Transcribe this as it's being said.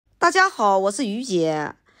大家好，我是余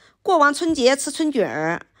姐。过完春节吃春卷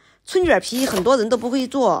儿，春卷皮很多人都不会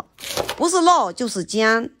做，不是烙就是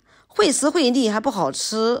煎，费时费力还不好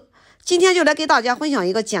吃。今天就来给大家分享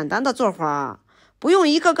一个简单的做法，不用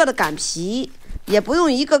一个个的擀皮，也不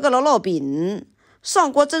用一个个的烙饼，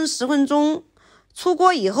上锅蒸10分钟，出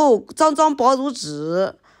锅以后张张薄如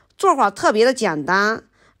纸。做法特别的简单，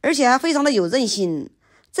而且还非常的有韧性，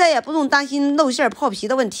再也不用担心露馅破皮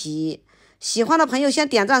的问题。喜欢的朋友先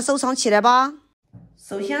点赞收藏起来吧。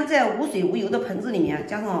首先在无水无油的盆子里面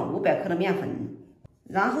加上500克的面粉，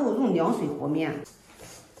然后用凉水和面。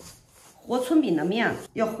和春饼的面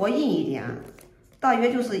要和硬一点，大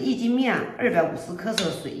约就是1斤面250克的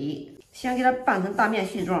水，先给它拌成大面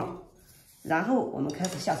絮状，然后我们开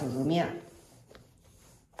始下手揉面，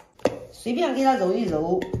随便给它揉一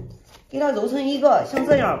揉，给它揉成一个像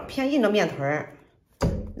这样偏硬的面团。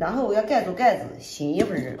然后要盖住盖子醒一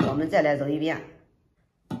会儿，我们再来揉一遍。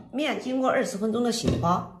面经过20分钟的醒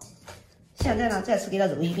发，现在呢再次给它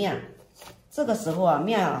揉一遍。这个时候啊，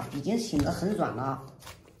面啊已经醒得很软了，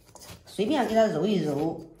随便给它揉一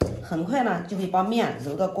揉，很快呢就会把面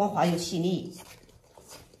揉得光滑又细腻。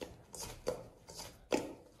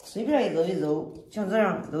随便一揉一揉，像这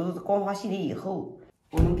样揉得光滑细腻以后，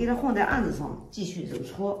我们给它放在案子上继续揉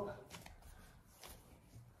搓，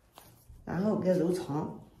然后给它揉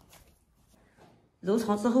长。揉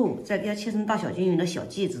长之后，再给它切成大小均匀的小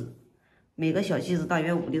剂子，每个小剂子大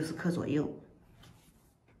约50-60克左右。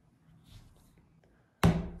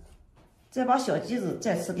再把小剂子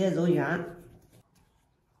再次给它揉圆，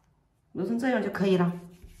揉成这样就可以了。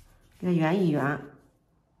给它圆一圆，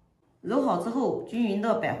揉好之后均匀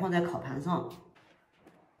的摆放在烤盘上。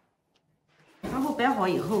然后摆好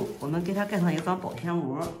以后，我们给它盖上一张保鲜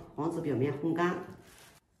膜，防止表面烘干。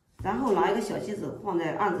然后拿一个小剂子放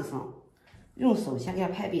在案子上。用手先给它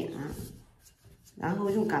拍扁，然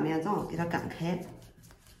后用擀面杖给它擀开，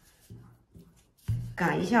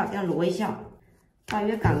擀一下，给它罗一下，大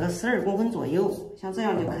约擀个12公分左右，像这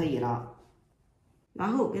样就可以了。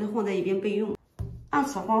然后给它放在一边备用。按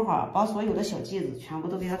此方法把所有的小剂子全部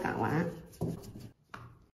都给它擀完。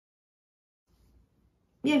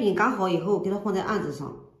面饼擀好以后，给它放在案子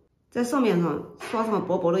上，在上面刷上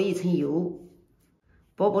薄薄的一层油，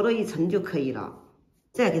薄薄的一层就可以了。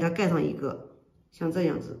再给它盖上一个，像这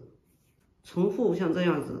样子，重复像这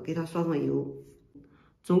样子给它刷上油。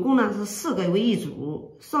总共呢是4个为一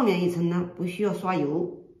组，上面一层呢不需要刷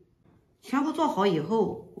油。全部做好以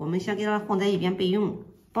后，我们先给它放在一边备用。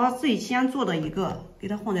把最先做的一个给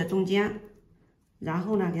它放在中间，然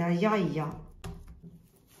后呢给它压一压，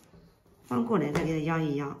翻过来再给它压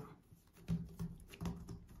一压，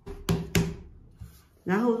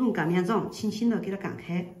然后用擀面杖轻轻的给它擀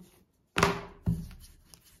开。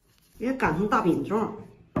给它擀成大饼状，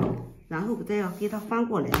然后再要给它翻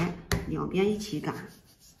过来，两边一起擀，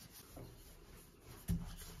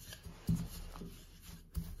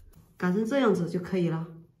擀成这样子就可以了。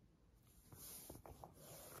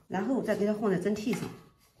然后再给它放在蒸屉上，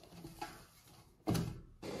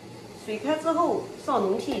水开之后上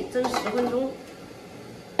笼屉蒸10分钟。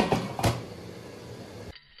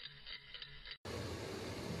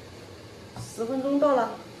10分钟到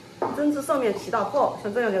了。蒸至上面起大泡，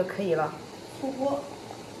像这样就可以了。出锅，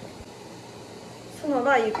趁着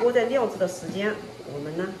那一锅在晾制的时间，我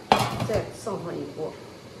们呢再上一锅。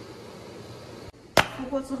出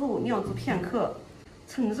锅之后晾制片刻，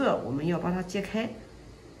趁热我们要把它揭开，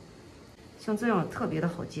像这样特别的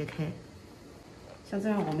好揭开。像这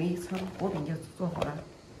样我们一层薄饼就做好了。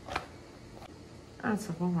按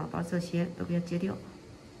此方法把这些都给它揭掉，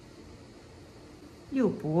又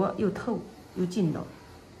薄又透又劲道。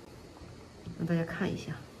让大家看一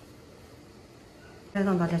下，再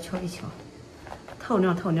让大家瞧一瞧，透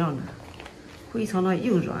亮透亮的，非常的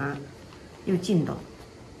又软又劲道。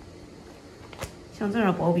像这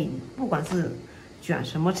样薄饼，不管是卷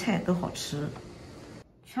什么菜都好吃。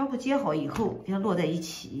全部揭好以后，给它摞在一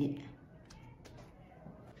起，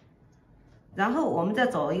然后我们再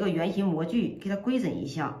找一个圆形模具给它规整一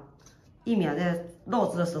下，以免在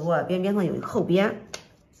烙制的时候啊边上有厚边。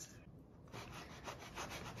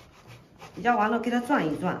压完了给它转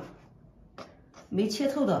一转，没切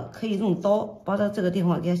透的可以用刀把它这个地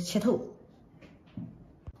方给它切透，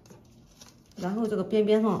然后这个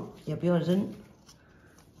边上也不要扔，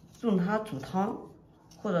用它煮汤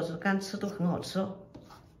或者是干吃都很好吃。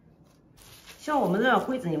像我们这样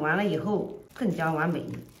规整完了以后更加完美，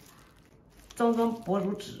张张薄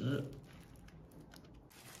如纸。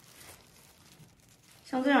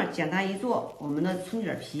像这样简单一做，我们的春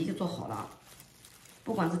卷皮就做好了。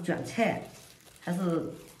不管是卷菜还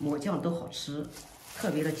是抹酱都好吃，特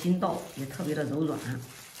别的筋道，也特别的柔软。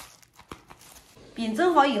饼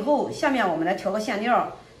蒸好以后，下面我们来调个馅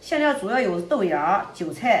料。馅料主要有豆芽、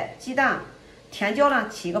韭菜、鸡蛋、甜椒呢，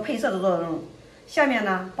起一个配色的作用。下面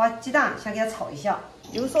呢，把鸡蛋先给它炒一下，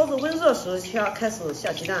油烧至温热时，开始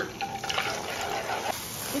下鸡蛋。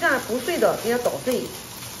鸡蛋不碎的给它捣碎，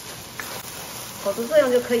炒成这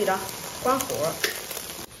样就可以了。关火，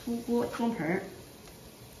出锅汤盆，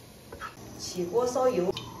起锅烧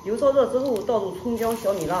油，油烧热之后倒入葱姜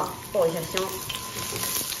小米辣，爆一下香。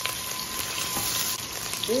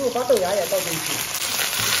随后把豆芽也倒进去，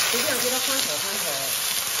就这样给它翻炒翻炒。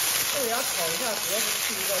豆芽炒一下，主要是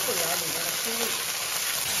去一个豆芽里面的腥味。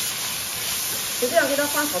就这样给它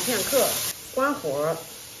翻炒片刻，关火，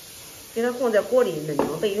给它放在锅里冷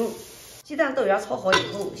凉备用。鸡蛋豆芽炒好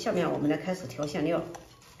以后，下面我们来开始调馅料。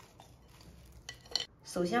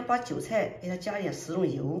首先把韭菜给它加一点食用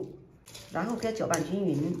油，然后给它搅拌均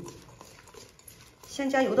匀。先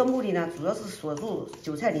加油的目的呢，主要是锁住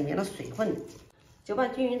韭菜里面的水分。搅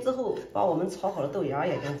拌均匀之后，把我们炒好的豆芽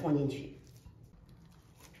也给它放进去，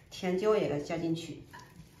甜椒也给它加进去。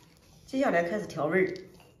接下来开始调味儿。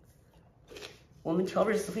我们调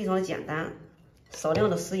味是非常的简单，少量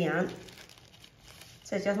的食盐，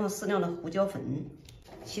再加上适量的胡椒粉，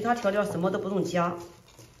其他调料什么都不用加。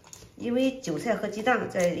因为韭菜和鸡蛋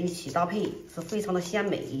在一起搭配是非常的鲜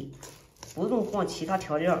美，不用放其他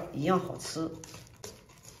调料一样好吃。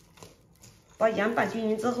把盐拌均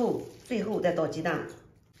匀之后，最后再倒鸡蛋，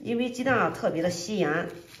因为鸡蛋特别的吸盐，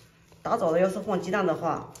打早的要是放鸡蛋的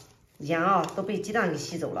话，盐都被鸡蛋给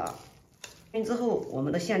吸走了。均匀之后，我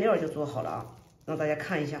们的馅料就做好了，让大家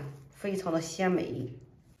看一下，非常的鲜美。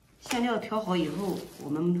馅料调好以后，我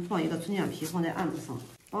们放一个春卷皮放在案子上，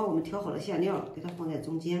把我们调好的馅料给它放在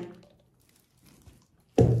中间。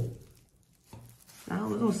然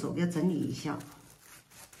后用手给它整理一下，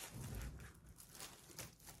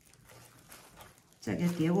再给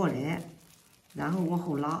它叠过来，然后往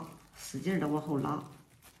后拉，使劲的往后拉，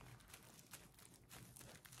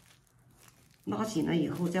拉紧了以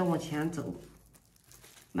后再往前走，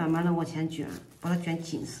慢慢的往前卷，把它卷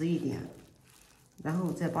紧实一点，然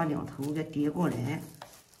后再把两头给叠过来，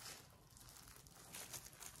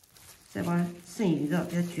再把剩余的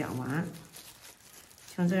给它卷完。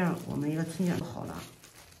像这样，我们一个春卷就好了。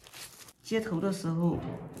接头的时候，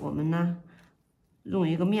我们呢用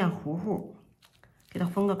一个面糊糊给它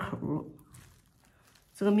封个口。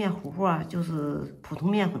这个面糊糊就是普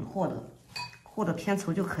通面粉和的偏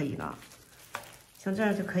稠就可以了，像这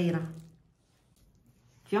样就可以了。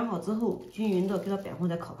卷好之后，均匀的给它摆放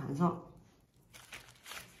在烤盘上。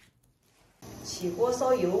起锅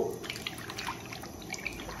烧油，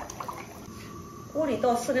锅里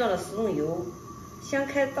倒适量的食用油。先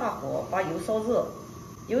开大火把油烧热，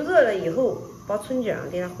油热了以后，把春卷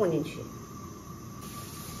给它放进去，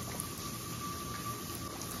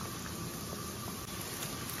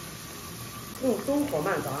用中火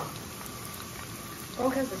慢炸。刚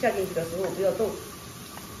开始下进去的时候不要动，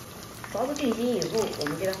炸至定型以后，我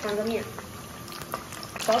们给它翻个面，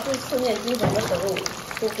炸至色面金黄的时候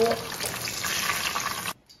出锅。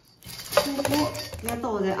出锅给它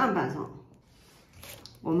倒在案板上，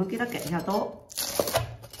我们给它改一下刀。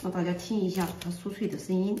让大家听一下它酥脆的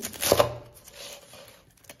声音。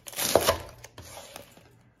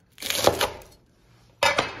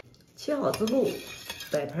切好之后，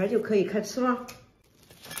摆盘就可以开吃了。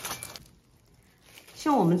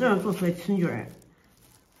像我们这样做出来春卷，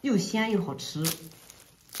又鲜又好吃，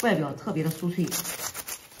外表特别的酥脆。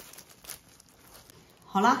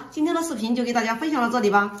好了，今天的视频就给大家分享到这里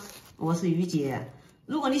吧。我是余姐，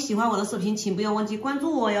如果你喜欢我的视频，请不要忘记关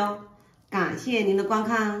注我哟。感谢您的观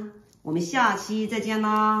看，我们下期再见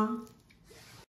啦！